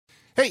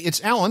Hey,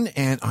 it's Alan,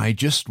 and I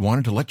just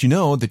wanted to let you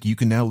know that you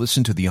can now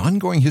listen to the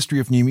ongoing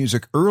history of new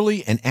music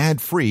early and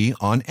ad-free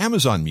on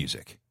Amazon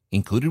Music,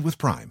 included with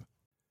Prime.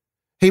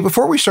 Hey,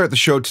 before we start the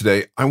show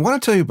today, I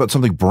want to tell you about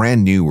something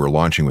brand new we're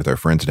launching with our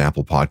friends at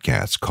Apple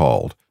Podcasts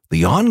called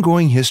The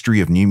Ongoing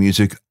History of New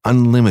Music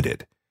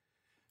Unlimited.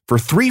 For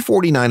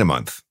 $3.49 a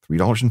month,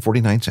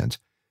 $3.49,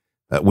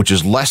 which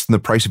is less than the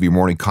price of your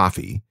morning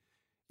coffee,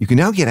 you can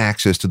now get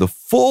access to the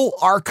full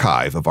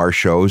archive of our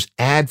shows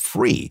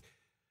ad-free.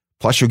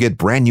 Plus, you'll get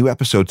brand new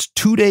episodes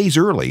 2 days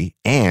early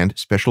and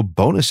special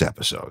bonus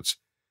episodes.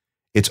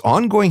 It's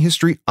Ongoing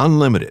History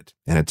Unlimited,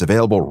 and it's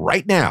available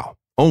right now,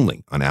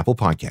 only on Apple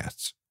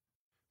Podcasts.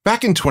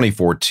 Back in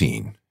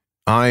 2014,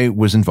 I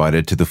was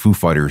invited to the Foo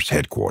Fighters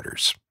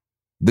headquarters.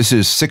 This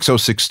is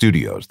 606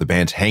 Studios, the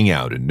band's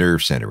hangout and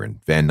nerve center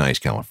in Van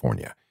Nuys,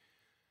 California.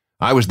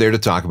 I was there to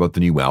talk about the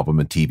new album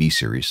and TV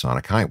series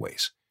Sonic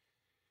Highways.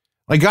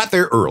 I got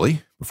there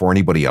early, before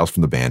anybody else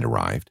from the band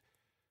arrived.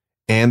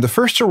 And the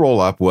first to roll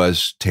up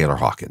was Taylor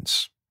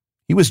Hawkins.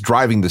 He was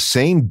driving the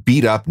same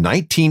beat-up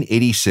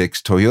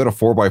 1986 Toyota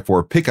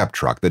 4x4 pickup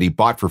truck that he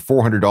bought for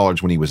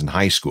 $400 when he was in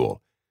high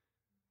school.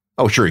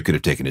 Oh, sure, he could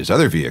have taken his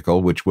other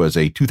vehicle, which was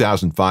a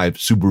 2005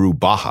 Subaru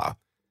Baja.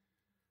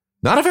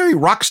 Not a very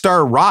rock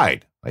star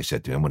ride, I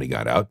said to him when he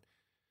got out.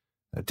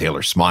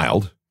 Taylor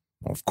smiled.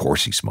 Well, of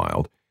course he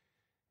smiled.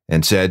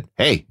 And said,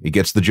 hey, it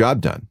gets the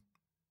job done.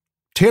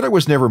 Taylor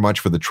was never much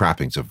for the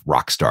trappings of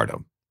rock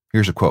stardom.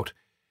 Here's a quote.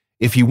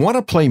 If you want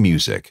to play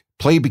music,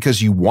 play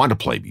because you want to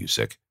play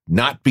music,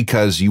 not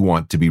because you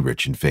want to be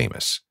rich and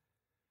famous.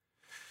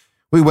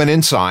 We went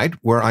inside,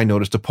 where I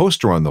noticed a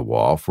poster on the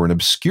wall for an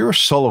obscure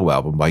solo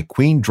album by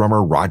Queen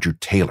drummer Roger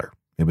Taylor.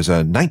 It was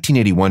a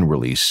 1981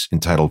 release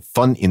entitled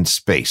Fun in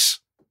Space.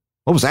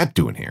 What was that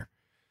doing here?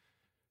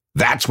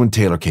 That's when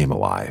Taylor came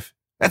alive.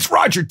 That's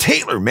Roger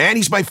Taylor, man.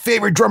 He's my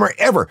favorite drummer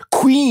ever.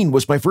 Queen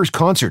was my first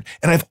concert,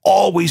 and I've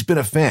always been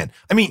a fan.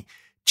 I mean,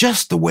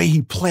 just the way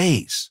he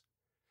plays.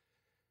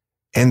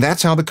 And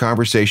that's how the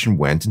conversation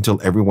went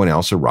until everyone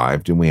else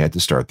arrived and we had to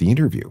start the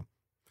interview.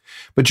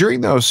 But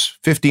during those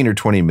 15 or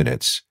 20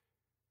 minutes,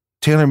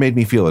 Taylor made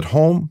me feel at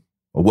home,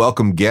 a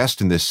welcome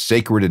guest in this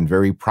sacred and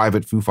very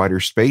private Foo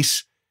Fighters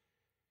space.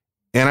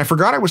 And I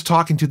forgot I was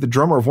talking to the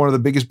drummer of one of the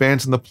biggest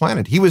bands on the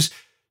planet. He was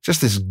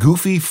just this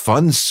goofy,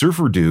 fun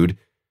surfer dude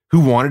who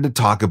wanted to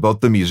talk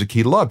about the music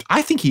he loved.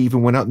 I think he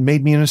even went out and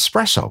made me an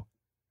espresso.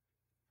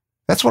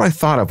 That's what I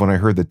thought of when I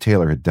heard that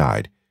Taylor had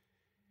died.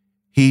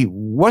 He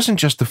wasn't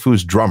just the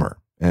Foo's drummer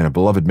and a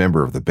beloved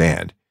member of the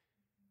band.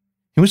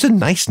 He was a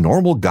nice,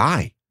 normal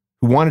guy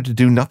who wanted to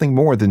do nothing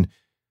more than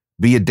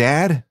be a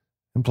dad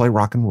and play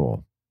rock and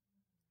roll.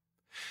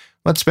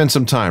 Let's spend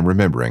some time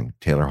remembering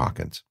Taylor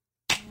Hawkins.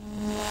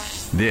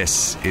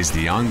 This is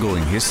the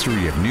Ongoing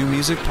History of New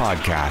Music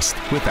podcast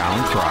with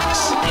Alan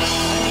Cross.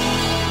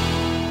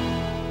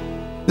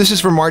 This is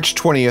for March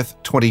 20th,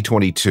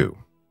 2022.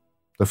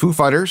 The Foo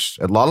Fighters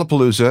at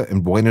Lollapalooza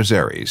in Buenos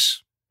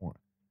Aires.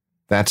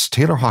 That's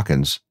Taylor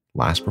Hawkins'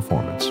 last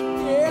performance.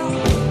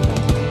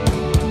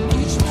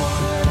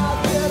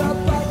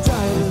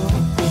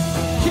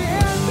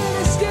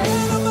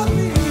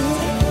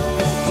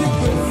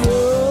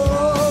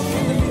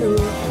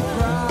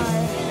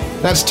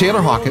 That's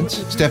Taylor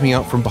Hawkins stepping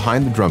out from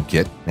behind the drum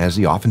kit, as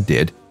he often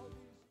did,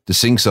 to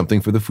sing something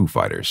for the Foo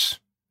Fighters.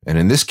 And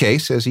in this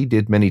case, as he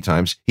did many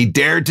times, he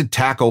dared to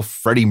tackle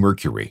Freddie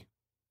Mercury.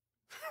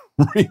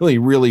 Really,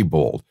 really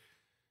bold.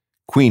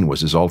 Queen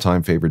was his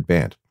all-time favorite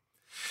band.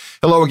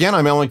 Hello again,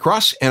 I'm Alan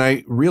Cross, and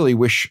I really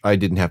wish I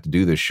didn't have to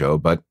do this show,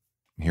 but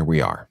here we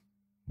are.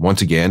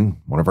 Once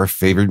again, one of our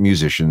favorite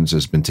musicians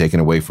has been taken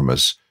away from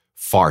us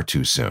far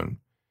too soon.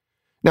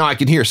 Now, I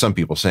can hear some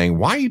people saying,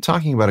 why are you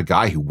talking about a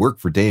guy who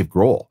worked for Dave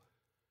Grohl?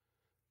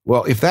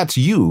 Well, if that's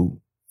you,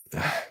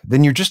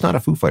 then you're just not a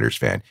Foo Fighters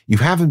fan. You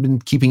haven't been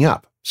keeping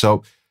up.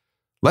 So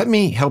let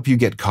me help you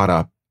get caught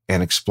up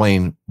and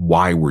explain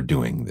why we're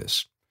doing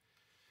this.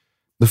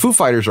 The Foo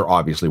Fighters are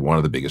obviously one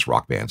of the biggest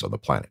rock bands on the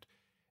planet.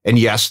 And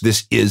yes,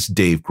 this is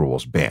Dave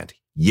Grohl's band.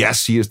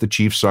 Yes, he is the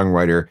chief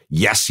songwriter.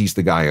 Yes, he's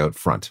the guy out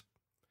front.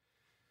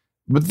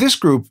 But this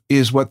group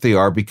is what they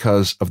are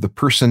because of the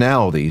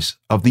personalities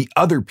of the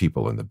other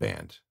people in the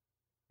band.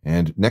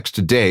 And next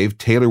to Dave,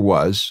 Taylor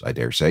was, I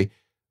dare say,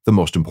 the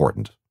most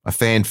important, a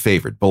fan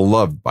favorite,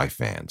 beloved by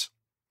fans.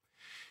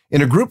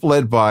 In a group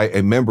led by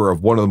a member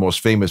of one of the most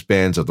famous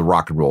bands of the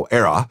rock and roll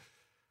era,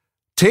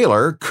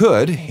 Taylor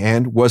could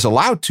and was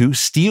allowed to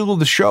steal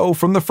the show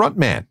from the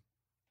frontman.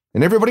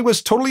 And everybody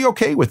was totally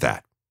okay with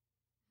that.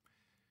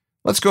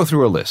 Let's go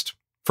through a list.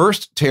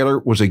 First, Taylor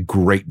was a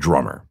great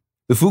drummer.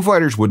 The Foo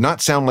Fighters would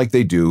not sound like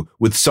they do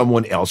with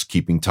someone else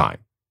keeping time.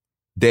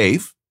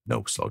 Dave,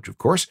 no slouch of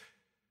course,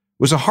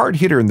 was a hard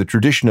hitter in the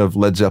tradition of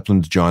Led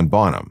Zeppelin's John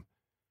Bonham.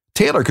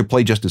 Taylor could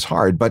play just as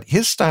hard, but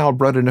his style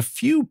brought in a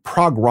few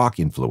prog rock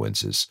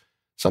influences,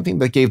 something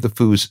that gave the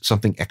Foos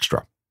something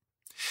extra.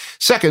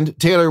 Second,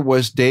 Taylor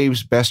was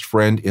Dave's best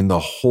friend in the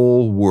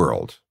whole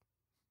world.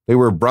 They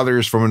were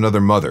brothers from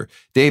another mother.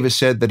 Dave has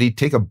said that he'd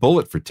take a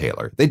bullet for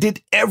Taylor. They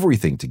did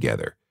everything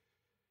together.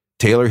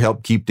 Taylor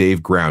helped keep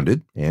Dave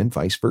grounded and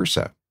vice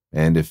versa.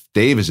 And if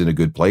Dave is in a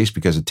good place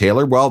because of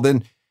Taylor, well,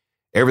 then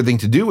everything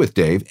to do with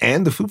Dave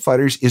and the Foo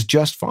Fighters is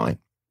just fine.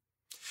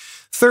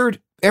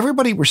 Third,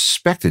 everybody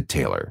respected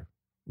Taylor.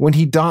 When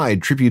he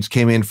died, tributes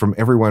came in from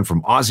everyone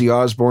from Ozzy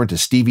Osbourne to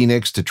Stevie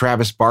Nicks to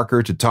Travis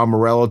Barker to Tom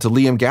Morello to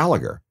Liam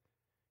Gallagher.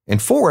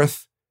 And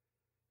fourth,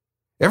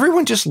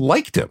 everyone just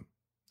liked him.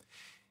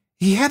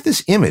 He had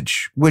this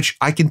image, which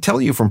I can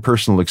tell you from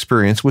personal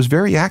experience was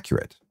very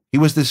accurate. He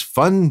was this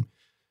fun,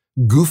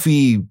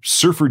 goofy,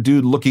 surfer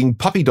dude looking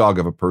puppy dog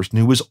of a person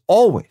who was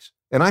always,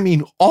 and I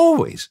mean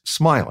always,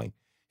 smiling.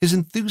 His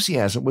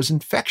enthusiasm was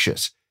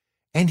infectious,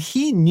 and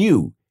he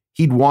knew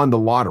he'd won the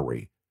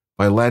lottery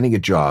by landing a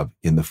job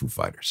in the Foo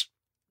Fighters.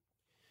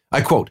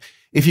 I quote,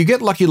 "If you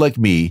get lucky like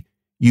me,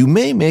 you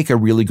may make a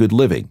really good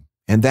living,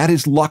 and that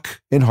is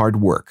luck and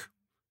hard work.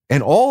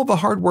 And all the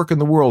hard work in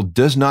the world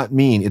does not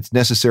mean it's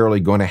necessarily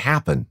going to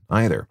happen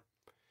either."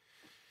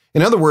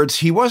 In other words,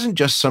 he wasn't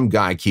just some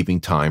guy keeping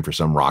time for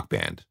some rock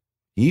band.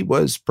 He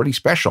was pretty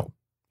special.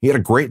 He had a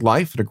great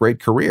life and a great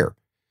career,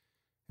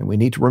 and we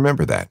need to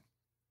remember that.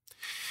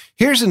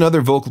 Here's another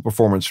vocal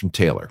performance from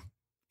Taylor.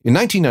 In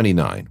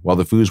 1999, while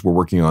the Foos were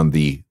working on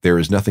the There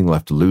Is Nothing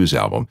Left to Lose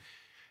album,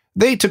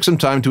 they took some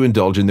time to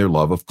indulge in their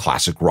love of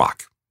classic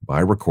rock by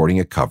recording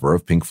a cover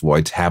of Pink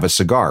Floyd's Have a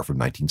Cigar from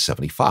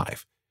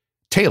 1975.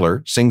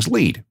 Taylor sings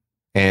lead,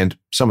 and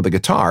some of the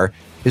guitar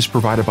is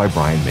provided by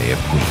Brian May of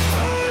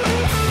Queen.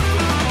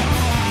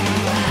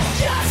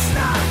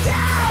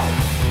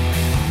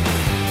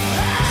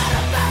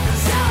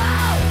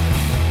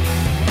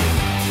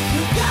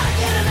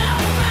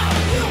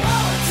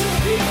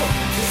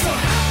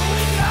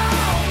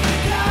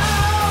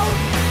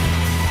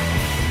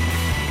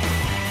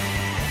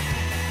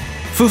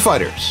 Foo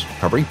Fighters,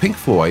 covering Pink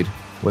Floyd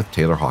with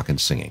Taylor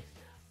Hawkins singing.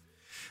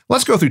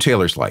 Let's go through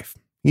Taylor's life.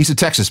 He's a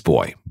Texas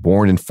boy,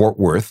 born in Fort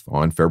Worth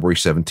on February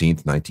 17,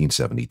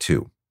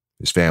 1972.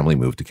 His family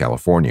moved to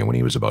California when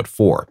he was about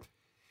 4.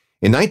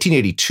 In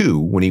 1982,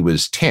 when he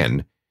was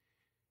 10,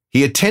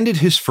 he attended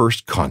his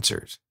first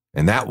concert,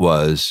 and that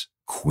was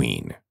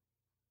Queen.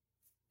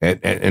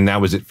 And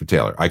that was it for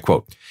Taylor. I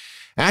quote,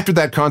 "After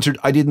that concert,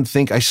 I didn't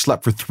think I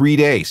slept for 3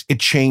 days.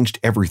 It changed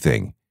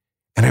everything.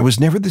 And I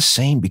was never the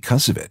same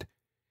because of it.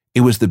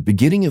 It was the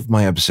beginning of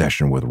my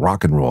obsession with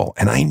rock and roll,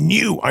 and I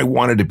knew I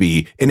wanted to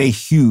be in a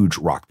huge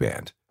rock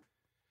band."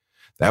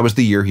 That was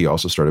the year he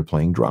also started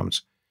playing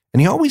drums,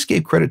 and he always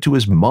gave credit to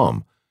his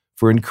mom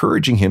for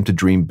encouraging him to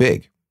dream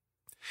big.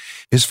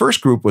 His first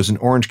group was an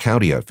Orange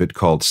County outfit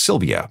called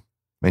Sylvia,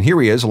 and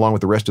here he is, along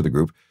with the rest of the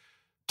group,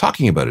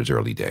 talking about his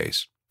early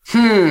days.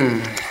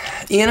 There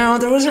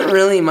wasn't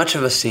really much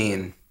of a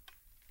scene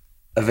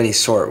of any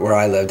sort where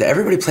I lived.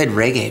 Everybody played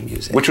reggae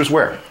music. Which was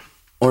where?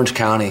 Orange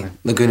County,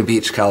 Laguna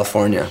Beach,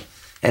 California.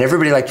 And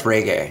everybody liked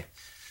reggae.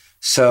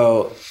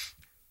 So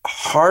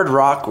hard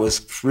rock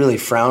was really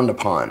frowned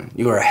upon.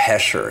 You were a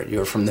Hesher. You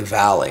were from the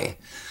Valley.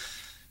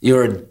 You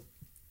were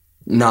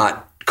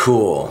not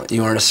cool.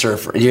 You weren't a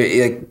surfer.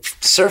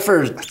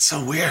 Surfers. That's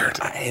so weird.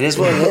 It is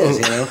what it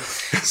is,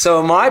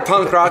 So my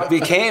punk rock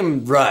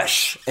became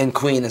Rush and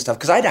Queen and stuff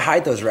because I had to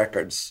hide those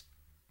records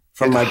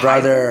from my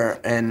brother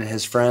and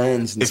his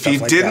friends and if stuff he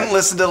like didn't that.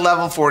 listen to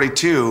Level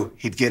 42,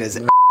 he'd get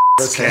his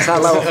Okay, it's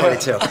not Level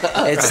 42.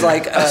 It's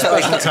like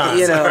like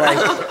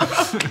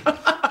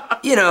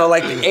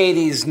the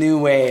 80s new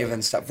wave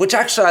and stuff, which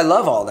actually I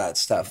love all that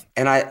stuff.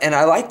 And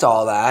I liked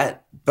all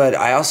that, but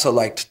I also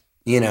liked,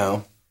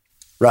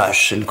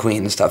 Rush and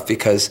Queen and stuff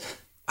because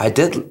I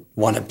did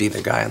want to be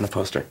the guy on the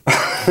poster.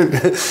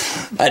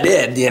 I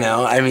did,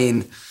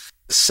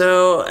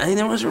 so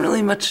there wasn't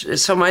really much.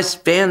 So my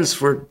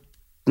bands were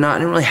I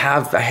didn't really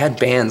have, I had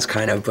bands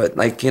kind of, but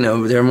there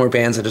were more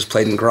bands that just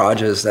played in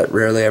garages that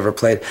rarely ever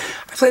played.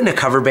 I played in a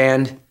cover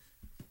band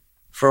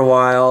for a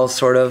while,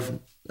 sort of.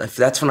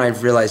 That's when I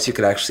realized you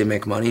could actually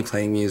make money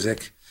playing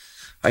music.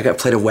 I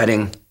played a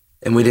wedding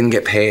and we didn't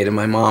get paid, and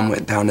my mom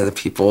went down to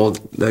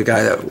the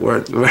guy that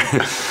worked,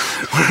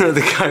 where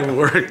the guy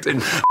worked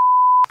and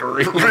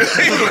we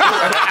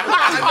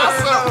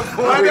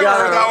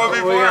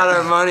got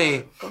our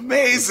money.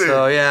 Amazing.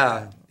 So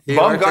yeah.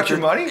 Mom got your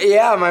money?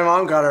 Yeah, my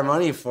mom got our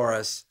money for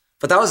us.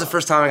 But that was the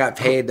first time I got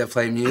paid to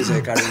play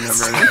music. I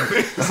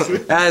remember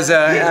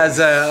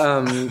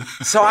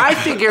so I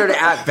figured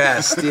at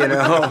best,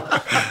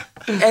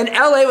 And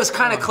LA was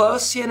kind of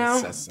close,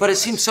 but it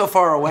seemed so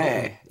far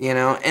away,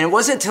 And it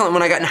wasn't until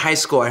when I got in high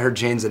school I heard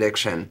Jane's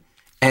Addiction,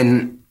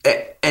 and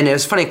it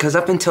was funny because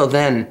up until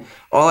then,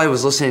 all I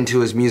was listening to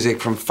was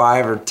music from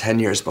 5 or 10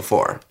 years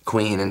before,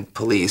 Queen and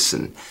Police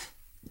and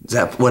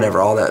Zepp, whatever,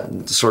 all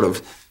that sort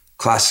of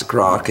classic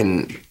rock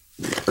and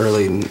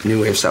early new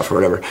wave stuff or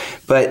whatever.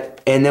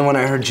 And then when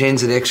I heard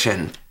Jane's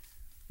Addiction,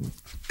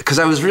 because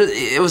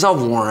it was all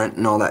Warrant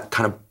and all that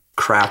kind of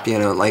crap,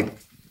 like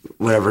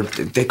whatever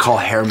they call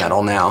hair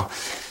metal now,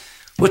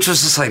 which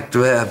was just like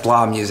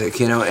blah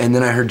music, And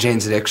then I heard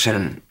Jane's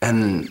Addiction,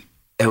 and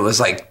it was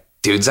like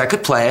dudes I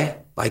could play,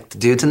 like the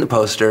dudes in the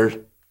poster,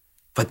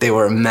 but they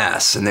were a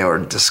mess, and they were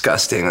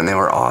disgusting, and they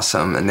were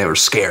awesome, and they were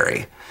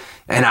scary.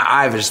 And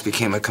I just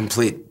became a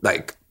complete,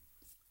 like,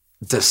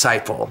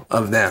 disciple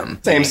of them.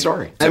 Same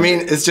story. I mean,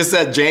 it's just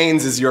that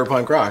Jane's is your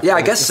punk rock. Yeah,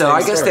 I guess so.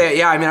 I guess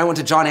I went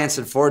to John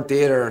Anson Ford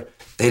Theater.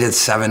 They did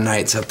 7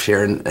 nights up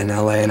here in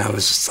LA, and I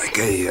was just like,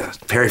 hey,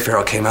 Perry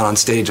Farrell came out on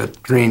stage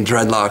with green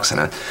dreadlocks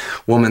and a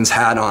woman's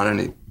hat on, and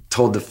he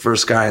told the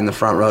first guy in the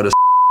front row to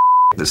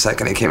the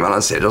second he came out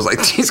on stage. I was like,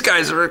 these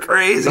guys are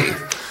crazy.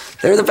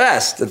 They were the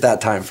best at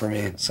that time for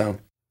me, so.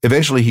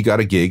 Eventually, he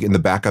got a gig in the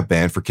backup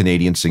band for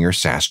Canadian singer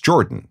Sass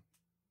Jordan.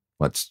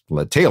 Let's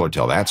let Taylor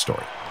tell that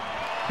story.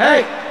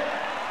 Hey,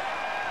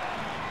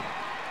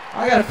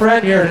 I got a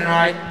friend here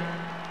tonight.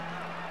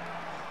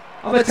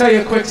 I'm gonna tell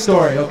you a quick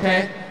story,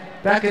 okay?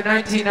 Back in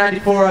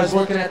 1994, I was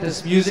working at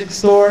this music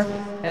store,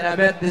 and I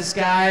met this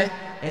guy,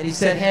 and he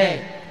said,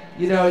 hey,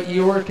 you know,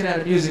 you're working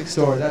at a music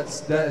store.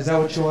 Is that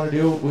what you want to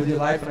do with your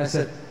life? And I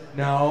said,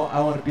 no,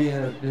 I want to be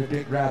in a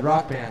big rad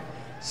rock band.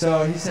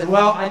 So he said,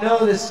 well, I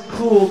know this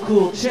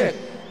cool chick,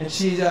 and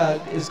she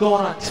is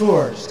going on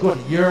tour. She's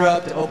going to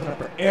Europe to open up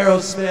for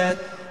Aerosmith,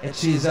 and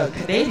she's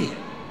Canadian.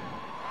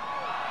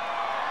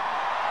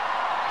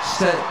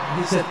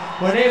 He said,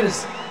 her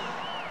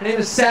name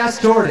is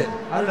Sass Jordan.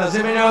 I don't know, does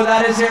anybody know who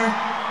that is here?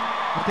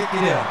 I think you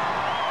do.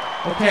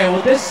 Okay,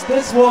 well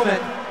this woman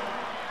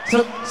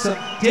took some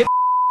dip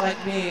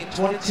like me,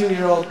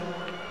 22-year-old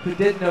who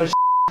didn't know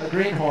a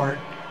greenhorn,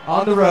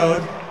 on the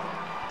road,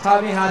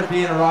 taught me how to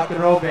be in a rock and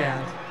roll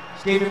band.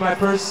 She gave me my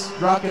first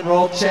rock and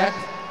roll check.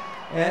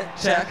 And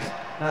tonight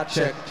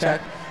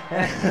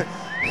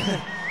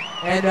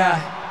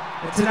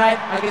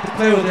I get to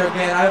play with her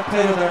again. I haven't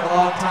played with her in a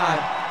long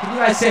time. Can you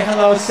guys say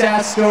hello,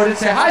 Sass Jordan?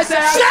 Say hi,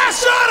 Sass!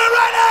 Sass Jordan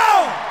right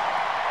now!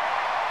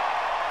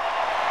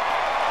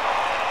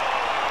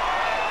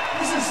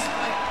 This is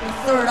like the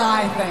third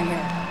eye thing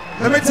here.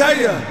 Let me tell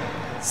you,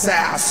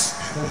 Sass.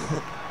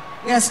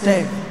 Yes,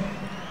 Dave.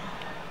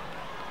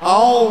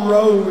 All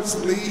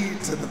roads lead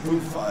to the Foo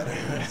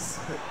Fighters.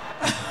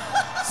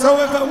 So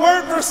if it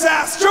weren't for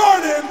Sass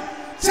Jordan,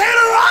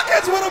 Taylor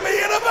Rockets wouldn't be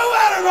in a Foo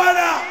Fighters right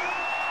now.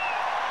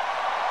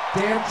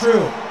 Damn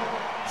true.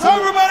 So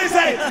everybody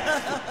say,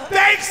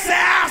 thanks,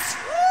 Sass!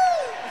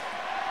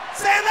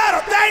 Say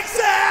that, thanks,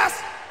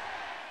 Sass!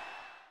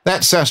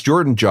 That Sass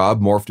Jordan job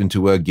morphed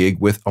into a gig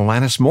with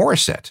Alanis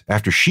Morissette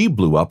after she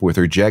blew up with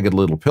her Jagged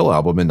Little Pill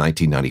album in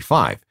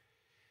 1995.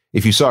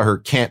 If you saw her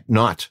Can't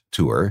Not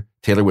tour,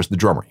 Taylor was the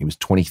drummer. He was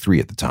 23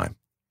 at the time.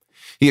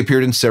 He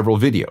appeared in several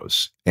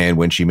videos, and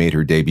when she made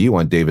her debut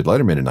on David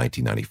Letterman in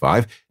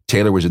 1995,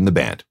 Taylor was in the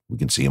band. We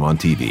can see him on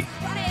TV.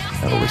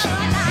 Have a listen.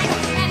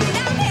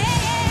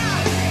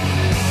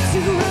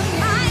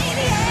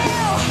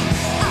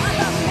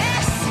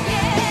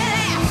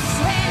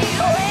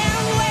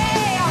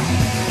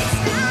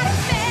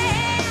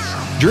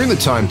 During the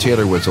time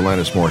Taylor was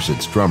Alanis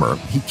Morissette's drummer,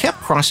 he kept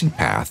crossing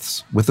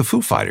paths with the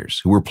Foo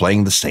Fighters, who were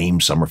playing the same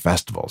summer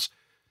festivals,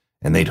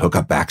 and they'd hook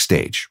up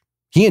backstage.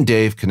 He and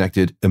Dave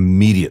connected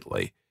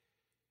immediately.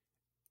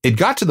 It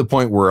got to the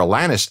point where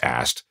Alanis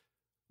asked,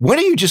 when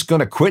are you just going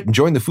to quit and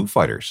join the Foo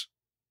Fighters?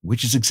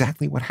 Which is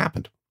exactly what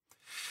happened.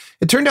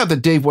 It turned out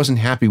that Dave wasn't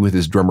happy with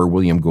his drummer,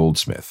 William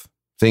Goldsmith.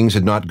 Things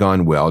had not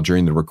gone well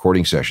during the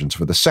recording sessions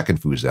for the second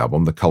Foos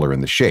album, The Color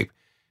and the Shape.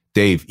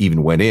 Dave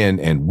even went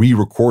in and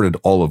re-recorded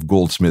all of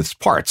Goldsmith's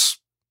parts.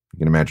 You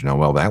can imagine how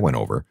well that went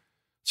over.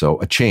 So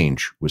a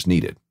change was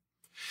needed.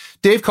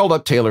 Dave called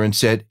up Taylor and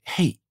said,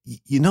 hey,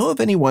 you know of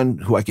anyone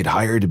who I could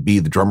hire to be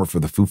the drummer for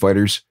the Foo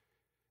Fighters?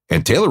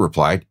 And Taylor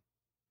replied,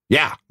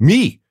 yeah,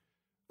 me.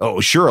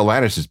 Oh, sure,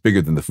 Alanis is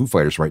bigger than the Foo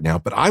Fighters right now,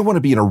 but I want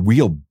to be in a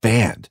real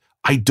band.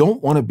 I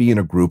don't want to be in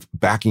a group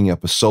backing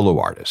up a solo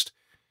artist.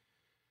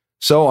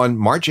 So on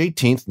March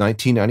 18th,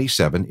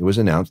 1997, it was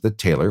announced that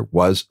Taylor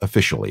was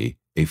officially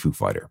a Foo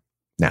Fighter.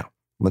 Now,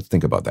 let's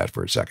think about that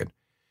for a second.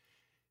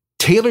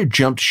 Taylor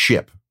jumped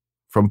ship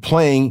from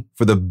playing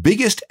for the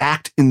biggest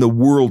act in the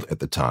world at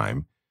the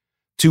time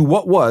to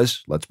what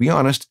was, let's be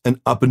honest, an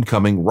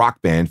up-and-coming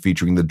rock band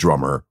featuring the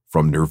drummer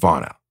from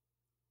Nirvana.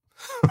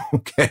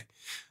 Okay,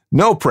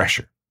 no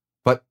pressure.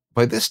 But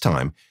by this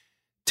time,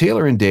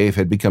 Taylor and Dave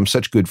had become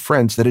such good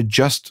friends that it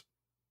just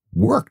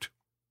worked.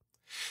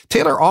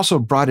 Taylor also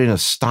brought in a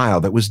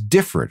style that was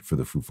different for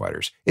the Foo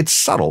Fighters. It's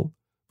subtle,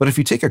 but if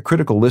you take a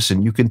critical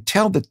listen, you can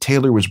tell that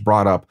Taylor was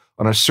brought up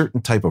on a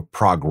certain type of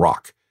prog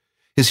rock.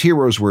 His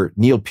heroes were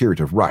Neil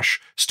Peart of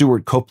Rush,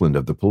 Stuart Copeland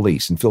of The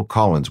Police, and Phil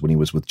Collins when he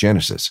was with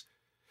Genesis.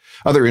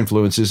 Other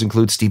influences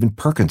include Stephen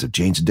Perkins of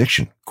Jane's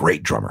Addiction,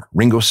 great drummer,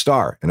 Ringo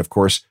Starr, and of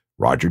course,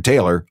 Roger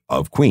Taylor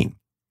of Queen.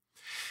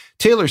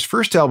 Taylor's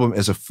first album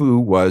as a Foo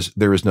was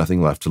There Is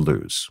Nothing Left to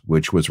Lose,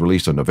 which was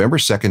released on November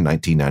 2nd,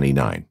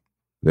 1999.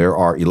 There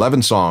are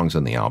 11 songs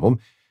on the album,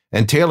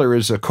 and Taylor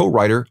is a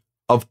co-writer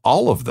of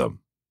all of them.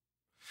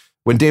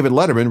 When David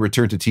Letterman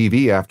returned to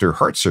TV after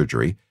heart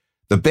surgery,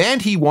 the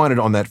band he wanted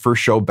on that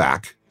first show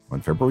back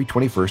on February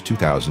 21st,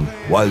 2000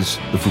 was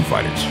the Foo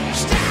Fighters.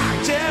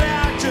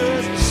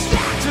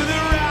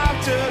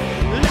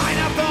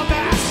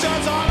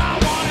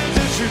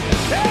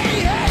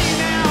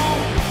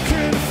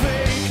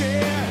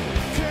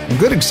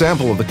 good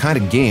example of the kind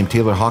of game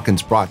Taylor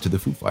Hawkins brought to the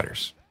Foo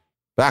Fighters.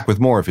 Back with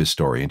more of his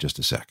story in just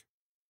a sec.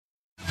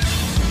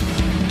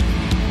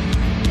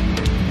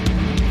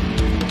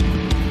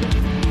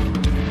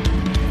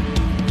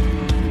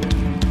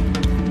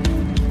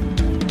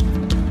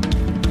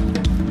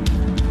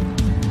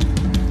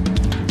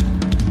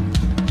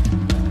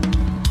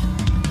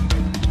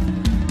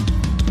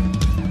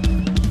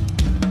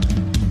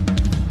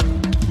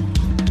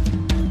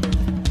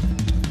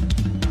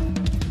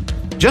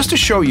 Just to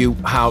show you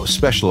how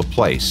special a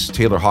place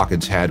Taylor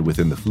Hawkins had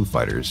within the Foo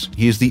Fighters,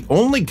 he is the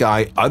only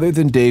guy other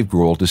than Dave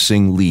Grohl to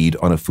sing lead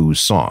on a Foo's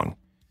song.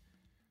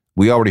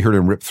 We already heard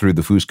him rip through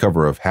the Foo's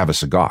cover of Have a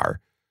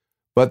Cigar,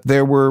 but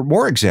there were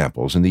more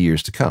examples in the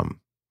years to come.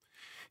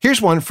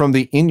 Here's one from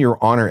the In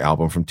Your Honor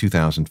album from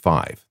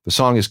 2005. The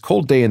song is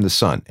Cold Day in the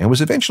Sun and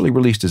was eventually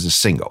released as a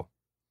single.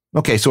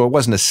 Okay, so it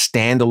wasn't a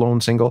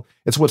standalone single.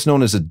 It's what's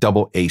known as a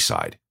double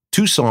A-side.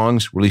 2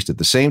 songs released at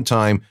the same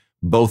time,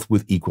 both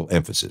with equal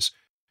emphasis.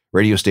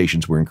 Radio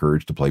stations were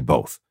encouraged to play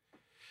both.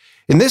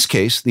 In this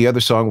case, the other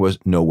song was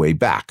No Way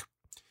Back.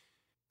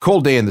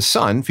 Cold Day in the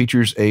Sun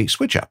features a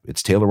switch-up.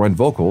 It's Taylor on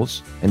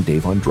vocals and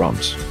Dave on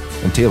drums.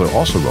 And Taylor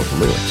also wrote the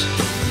lyrics.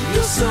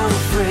 You're so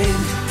afraid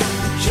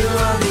that you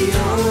are the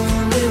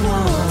only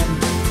one.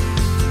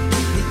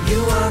 That you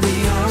are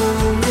the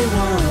only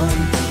one.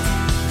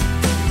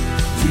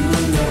 You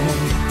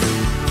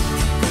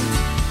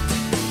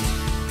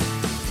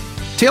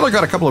know. Taylor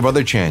got a couple of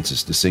other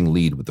chances to sing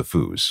lead with the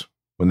Foos.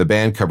 When the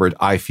band covered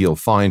I Feel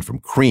Fine from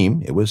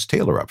Cream, it was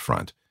Taylor up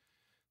front.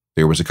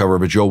 There was a cover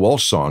of a Joe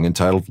Walsh song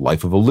entitled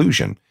Life of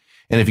Illusion.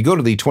 And if you go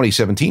to the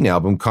 2017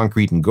 album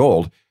Concrete and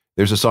Gold,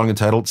 there's a song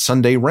entitled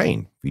Sunday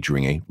Rain,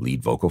 featuring a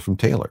lead vocal from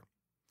Taylor.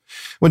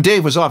 When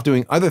Dave was off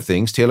doing other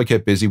things, Taylor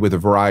kept busy with a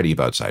variety of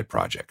outside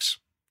projects.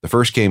 The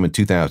first came in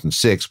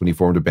 2006 when he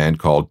formed a band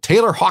called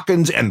Taylor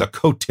Hawkins and the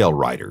Coattail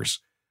Riders.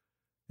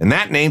 And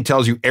that name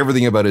tells you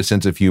everything about his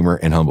sense of humor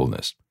and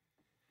humbleness.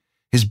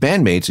 His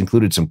bandmates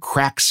included some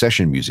crack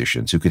session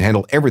musicians who could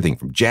handle everything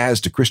from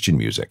jazz to Christian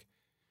music.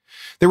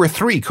 There were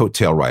 3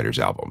 Coattail Riders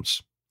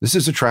albums. This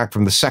is a track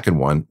from the second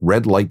one,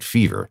 Red Light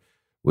Fever,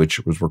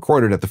 which was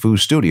recorded at the Foo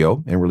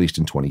studio and released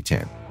in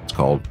 2010. It's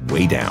called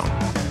Way Down.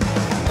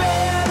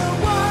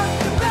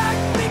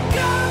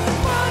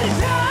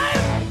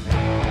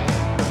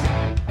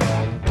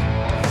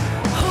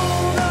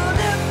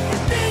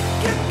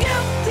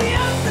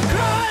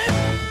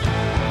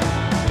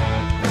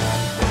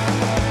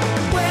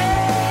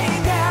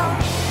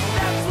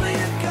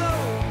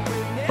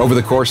 Over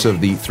the course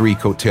of the 3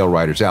 Coattail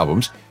Riders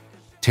albums,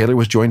 Taylor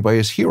was joined by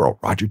his hero,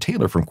 Roger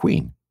Taylor from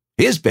Queen.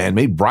 His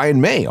bandmate,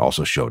 Brian May,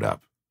 also showed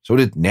up. So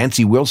did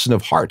Nancy Wilson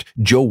of Heart,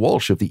 Joe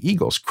Walsh of the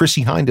Eagles,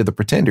 Chrissie Hynde of the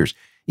Pretenders,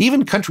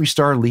 even country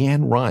star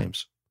Leanne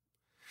Rimes.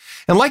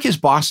 And like his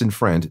boss and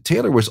friend,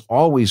 Taylor was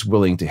always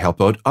willing to help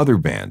out other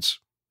bands.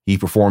 He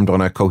performed on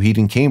a Coheed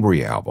and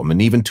Cambria album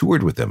and even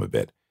toured with them a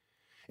bit.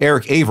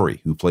 Eric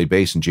Avery, who played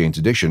bass in Jane's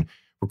Addiction,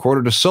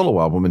 recorded a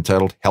solo album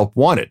entitled Help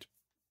Wanted.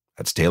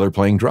 That's Taylor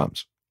playing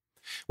drums.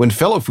 When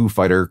fellow Foo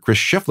Fighter Chris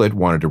Shiflett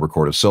wanted to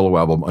record a solo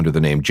album under the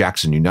name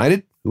Jackson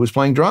United, who was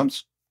playing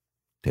drums?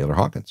 Taylor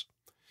Hawkins.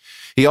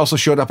 He also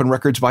showed up in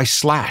records by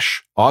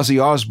Slash,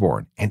 Ozzy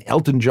Osbourne, and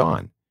Elton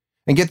John.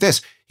 And get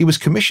this, he was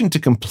commissioned to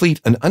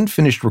complete an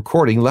unfinished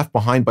recording left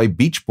behind by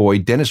Beach Boy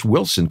Dennis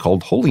Wilson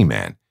called Holy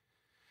Man.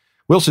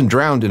 Wilson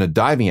drowned in a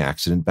diving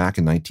accident back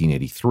in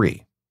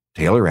 1983.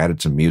 Taylor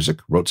added some music,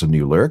 wrote some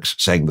new lyrics,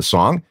 sang the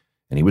song,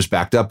 and he was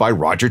backed up by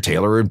Roger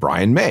Taylor and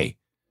Brian May.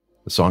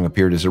 The song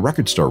appeared as a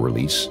record store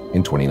release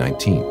in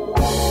 2019.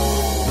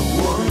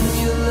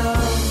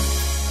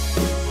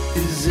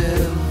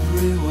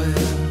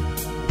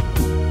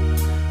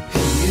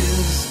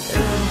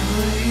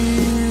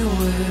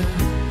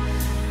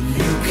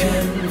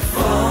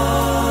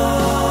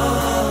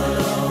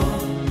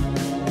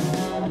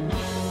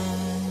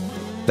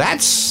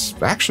 That's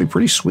actually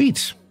pretty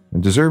sweet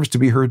and deserves to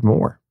be heard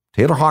more.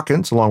 Taylor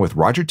Hawkins, along with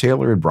Roger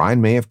Taylor and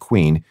Brian May of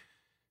Queen,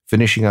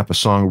 finishing up a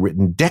song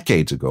written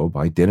decades ago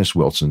by Dennis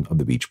Wilson of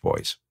the Beach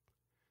Boys.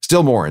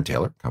 Still more on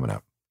Taylor coming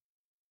up.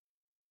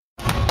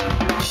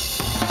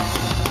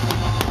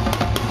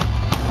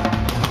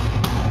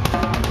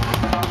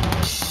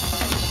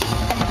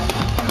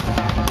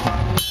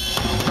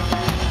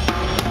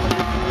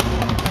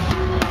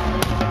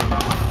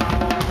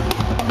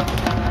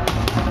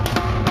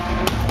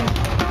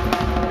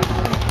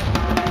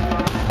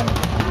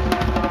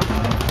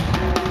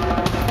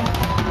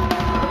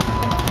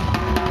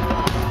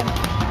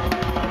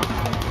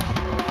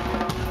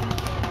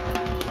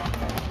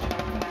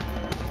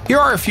 Here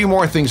are a few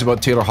more things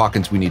about Taylor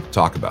Hawkins we need to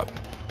talk about.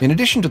 In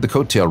addition to the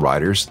Coattail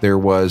Riders, there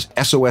was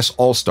SOS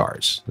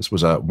All-Stars. This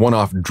was a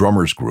one-off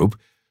drummers group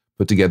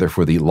put together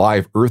for the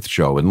Live Earth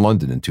show in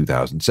London in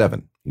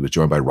 2007. He was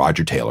joined by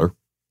Roger Taylor,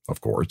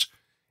 of course,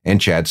 and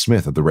Chad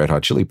Smith of the Red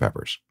Hot Chili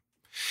Peppers.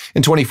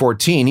 In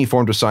 2014, he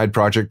formed a side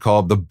project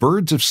called The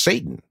Birds of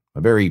Satan,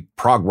 a very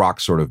prog rock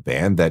sort of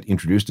band that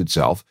introduced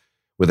itself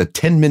with a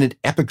 10-minute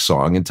epic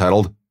song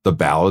entitled The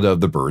Ballad of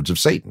the Birds of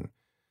Satan.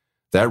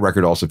 That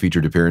record also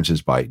featured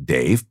appearances by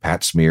Dave,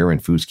 Pat Smear,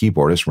 and Foo's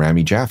keyboardist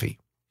Rami Jaffe.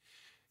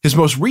 His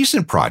most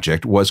recent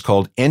project was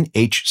called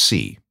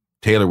NHC.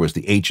 Taylor was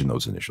the H in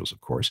those initials,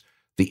 of course.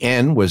 The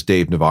N was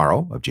Dave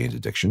Navarro of Jane's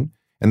Addiction,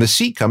 and the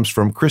C comes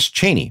from Chris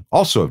Chaney,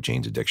 also of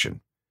Jane's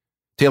Addiction.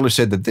 Taylor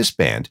said that this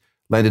band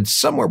landed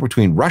somewhere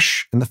between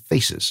Rush and the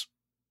Faces.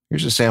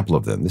 Here's a sample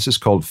of them. This is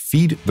called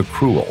Feed the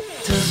Cruel.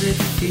 Does it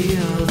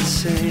feel the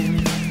same?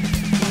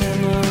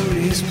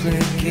 Memories play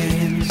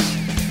games.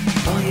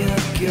 All your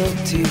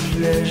guilty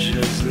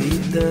pleasures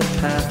lead the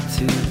path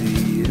to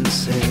the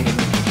insane.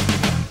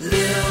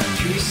 Little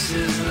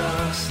pieces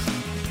lost.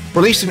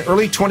 Released in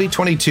early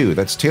 2022,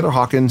 that's Taylor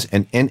Hawkins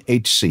and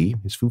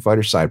NHC, his Foo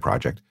Fighters side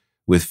project,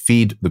 with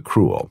Feed the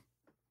Cruel.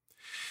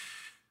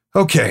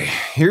 Okay,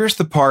 here's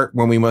the part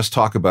when we must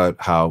talk about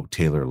how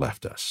Taylor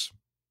left us.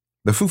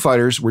 The Foo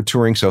Fighters were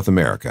touring South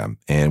America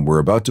and were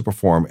about to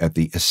perform at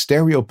the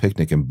Estéreo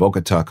Picnic in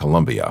Bogota,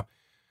 Colombia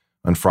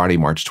on Friday,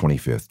 March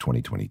 25th,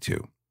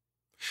 2022.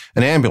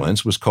 An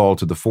ambulance was called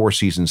to the Four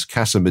Seasons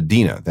Casa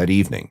Medina that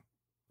evening.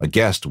 A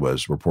guest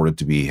was reported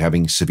to be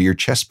having severe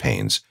chest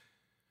pains.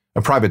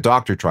 A private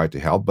doctor tried to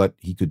help, but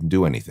he couldn't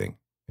do anything.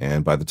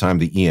 And by the time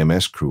the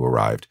EMS crew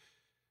arrived,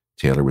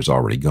 Taylor was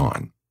already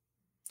gone.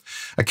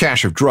 A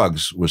cache of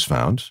drugs was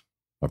found.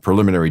 A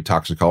preliminary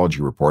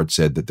toxicology report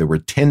said that there were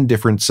 10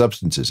 different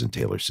substances in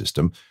Taylor's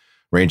system,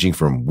 ranging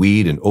from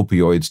weed and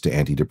opioids to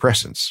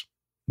antidepressants.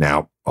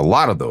 Now, a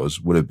lot of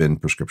those would have been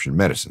prescription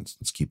medicines.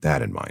 Let's keep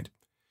that in mind.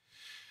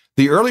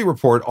 The early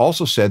report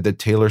also said that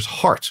Taylor's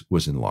heart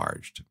was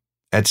enlarged.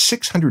 At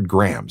 600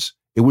 grams,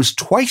 it was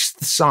twice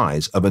the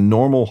size of a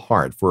normal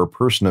heart for a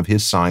person of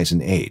his size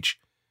and age.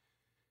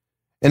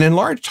 An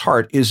enlarged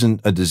heart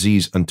isn't a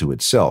disease unto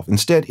itself.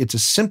 Instead, it's a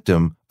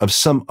symptom of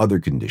some other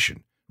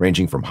condition,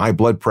 ranging from high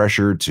blood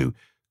pressure to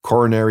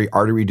coronary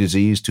artery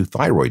disease to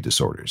thyroid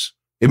disorders.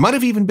 It might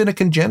have even been a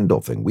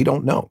congenital thing. We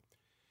don't know.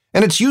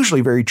 And it's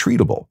usually very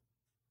treatable.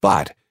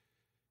 But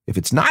if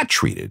it's not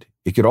treated,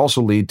 it could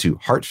also lead to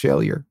heart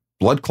failure,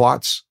 blood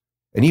clots,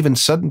 and even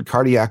sudden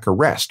cardiac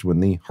arrest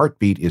when the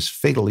heartbeat is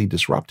fatally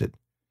disrupted.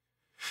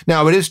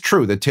 Now, it is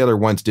true that Taylor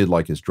once did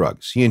like his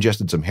drugs. He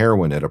ingested some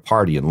heroin at a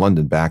party in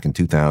London back in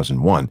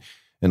 2001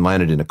 and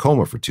landed in a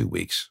coma for 2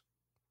 weeks.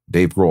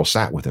 Dave Grohl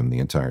sat with him the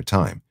entire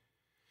time.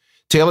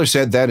 Taylor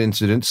said that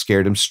incident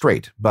scared him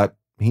straight, but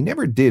he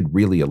never did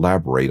really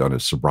elaborate on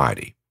his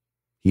sobriety.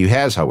 He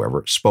has,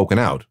 however, spoken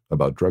out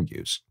about drug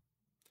use.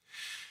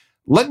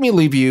 Let me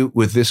leave you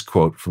with this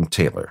quote from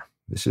Taylor.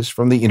 This is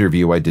from the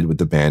interview I did with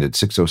the band at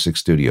 606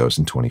 Studios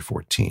in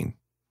 2014.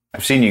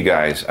 I've seen you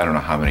guys, I don't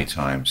know how many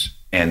times,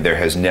 and there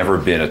has never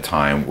been a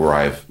time where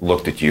I've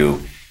looked at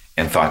you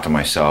and thought to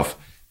myself,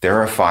 there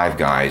are 5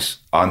 guys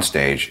on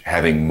stage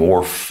having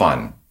more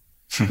fun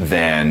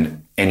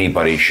than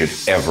anybody should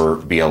ever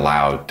be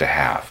allowed to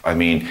have. I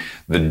mean,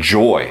 the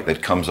joy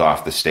that comes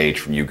off the stage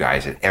from you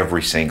guys at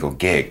every single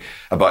gig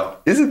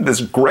about, isn't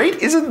this great?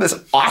 Isn't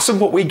this awesome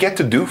what we get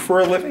to do for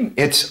a living?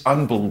 It's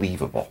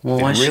unbelievable. Well,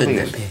 why shouldn't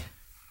it be?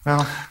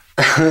 Well,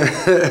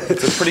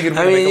 it's a pretty good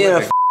way to make a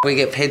living. We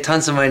get paid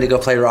tons of money to go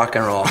play rock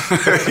and roll. Is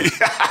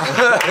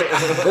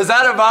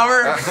that a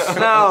bummer?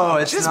 No,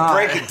 it's just not.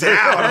 break it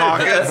down,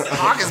 Hawkins.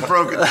 Hawkins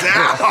broke it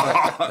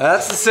down.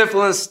 That's the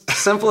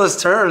simplest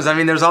terms. I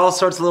mean, there's all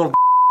sorts of little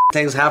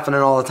things happening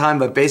all the time,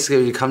 but basically,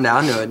 when you come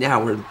down to it, yeah,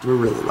 we're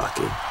really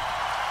lucky.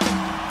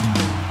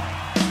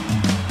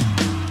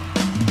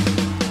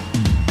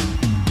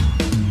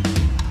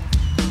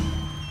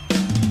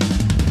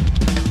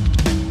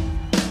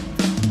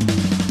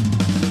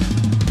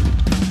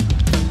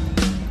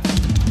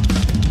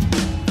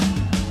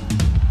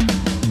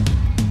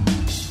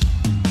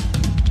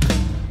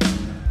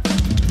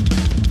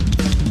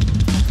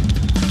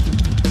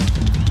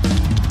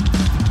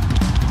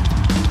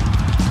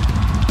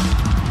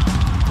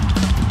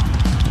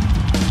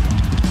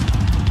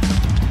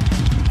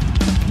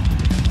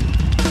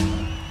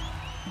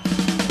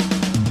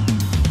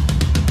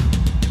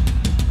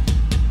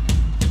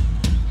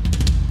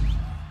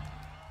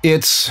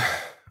 It's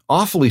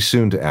awfully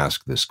soon to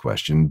ask this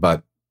question,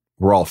 but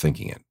we're all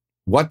thinking it.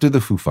 What do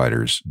the Foo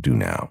Fighters do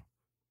now?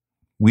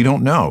 We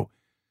don't know.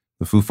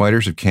 The Foo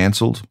Fighters have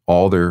canceled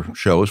all their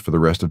shows for the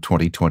rest of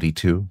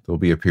 2022. There'll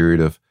be a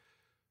period of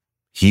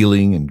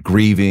healing and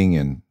grieving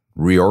and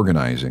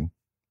reorganizing,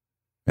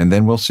 and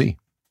then we'll see.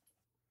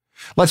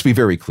 Let's be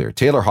very clear.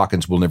 Taylor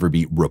Hawkins will never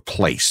be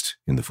replaced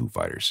in the Foo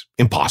Fighters.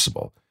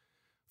 Impossible.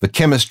 The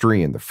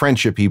chemistry and the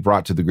friendship he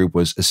brought to the group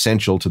was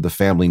essential to the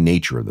family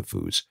nature of the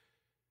Foos.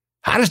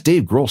 How does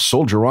Dave Grohl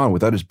soldier on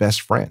without his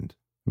best friend?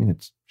 I mean,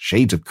 it's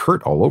shades of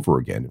Kurt all over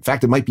again. In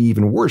fact, it might be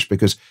even worse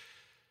because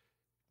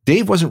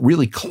Dave wasn't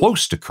really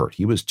close to Kurt.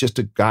 He was just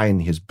a guy in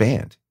his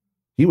band.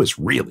 He was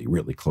really,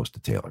 really close to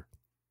Taylor.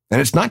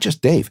 And it's not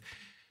just Dave.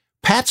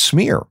 Pat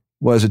Smear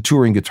was a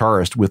touring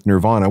guitarist with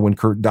Nirvana when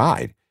Kurt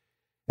died.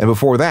 And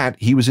before that,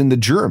 he was in the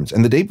Germs.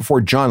 And the day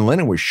before John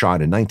Lennon was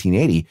shot in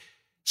 1980,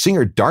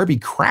 singer Darby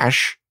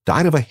Crash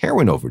died of a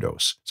heroin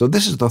overdose. So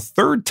this is the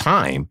third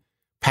time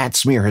Pat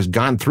Smear has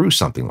gone through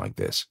something like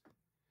this.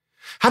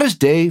 How does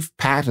Dave,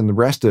 Pat, and the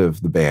rest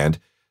of the band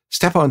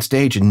step on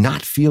stage and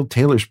not feel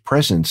Taylor's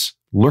presence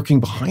lurking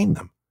behind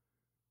them?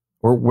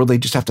 Or will they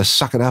just have to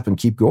suck it up and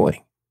keep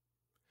going?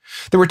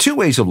 There were two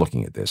ways of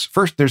looking at this.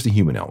 First, there's the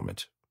human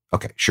element.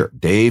 Okay, sure,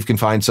 Dave can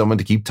find someone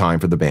to keep time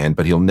for the band,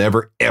 but he'll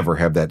never, ever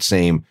have that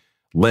same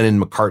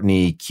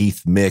Lennon-McCartney,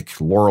 Keith, Mick,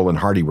 Laurel, and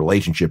Hardy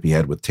relationship he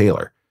had with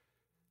Taylor.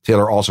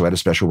 Taylor also had a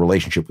special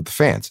relationship with the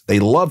fans. They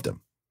loved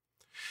him.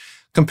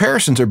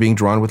 Comparisons are being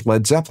drawn with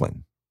Led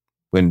Zeppelin.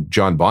 When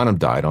John Bonham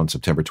died on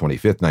September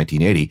 25th,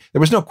 1980, there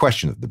was no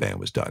question that the band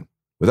was done.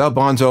 Without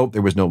Bonzo,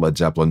 there was no Led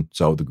Zeppelin,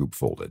 so the group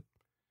folded.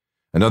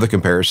 Another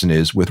comparison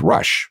is with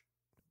Rush.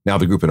 Now,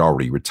 the group had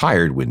already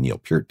retired when Neil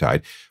Peart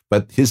died,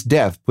 but his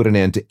death put an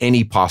end to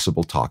any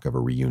possible talk of a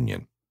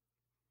reunion.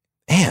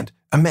 And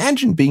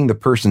imagine being the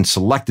person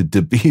selected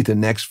to be the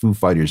next Foo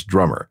Fighters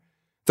drummer.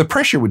 The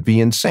pressure would be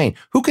insane.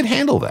 Who could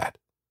handle that?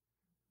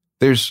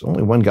 There's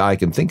only one guy I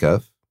can think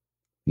of.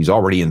 He's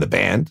already in the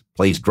band,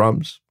 plays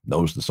drums,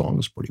 knows the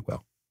songs pretty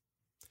well.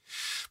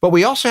 But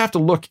we also have to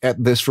look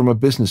at this from a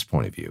business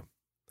point of view.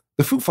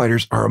 The Foo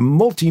Fighters are a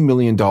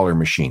multi-million-dollar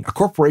machine, a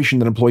corporation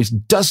that employs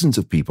dozens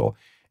of people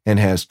and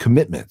has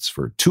commitments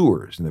for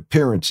tours and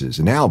appearances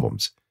and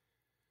albums.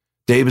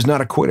 Dave is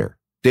not a quitter.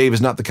 Dave is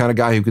not the kind of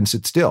guy who can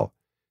sit still,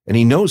 and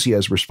he knows he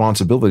has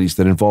responsibilities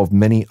that involve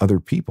many other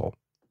people.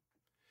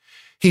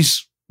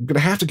 He's going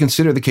to have to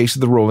consider the case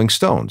of the Rolling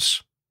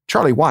Stones.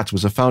 Charlie Watts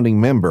was a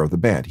founding member of the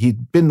band.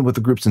 He'd been with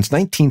the group since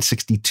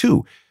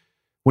 1962.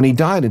 When he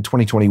died in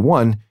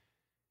 2021,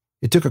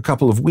 it took a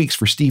couple of weeks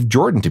for Steve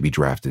Jordan to be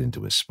drafted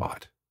into his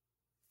spot.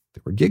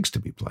 There were gigs to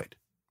be played.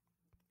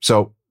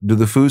 So, do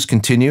the Foos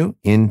continue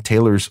in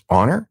Taylor's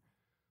honor?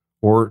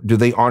 Or do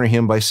they honor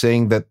him by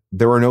saying that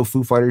there are no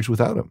Foo Fighters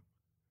without him?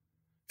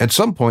 At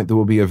some point, there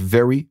will be a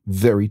very,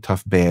 very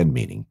tough band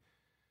meeting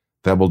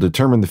that will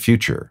determine the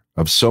future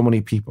of so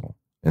many people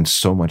and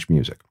so much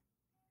music.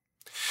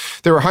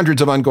 There are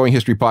hundreds of ongoing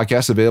history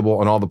podcasts available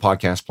on all the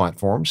podcast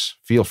platforms.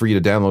 Feel free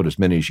to download as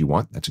many as you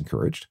want. That's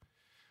encouraged.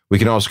 We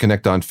can also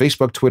connect on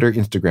Facebook, Twitter,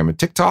 Instagram, and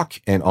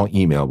TikTok, and all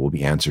email will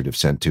be answered if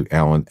sent to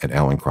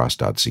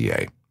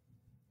alan@alancross.ca.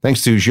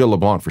 Thanks to Gilles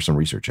LeBlanc for some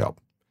research help.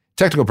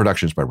 Technical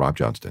productions by Rob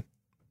Johnston.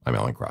 I'm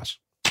Alan Cross.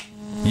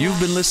 You've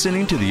been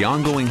listening to the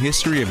Ongoing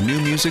History of New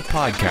Music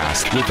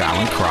podcast with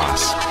Alan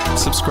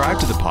Cross. Subscribe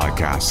to the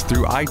podcast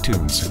through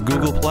iTunes,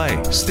 Google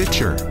Play,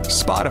 Stitcher,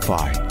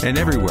 Spotify, and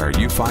everywhere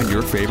you find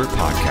your favorite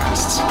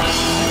podcasts.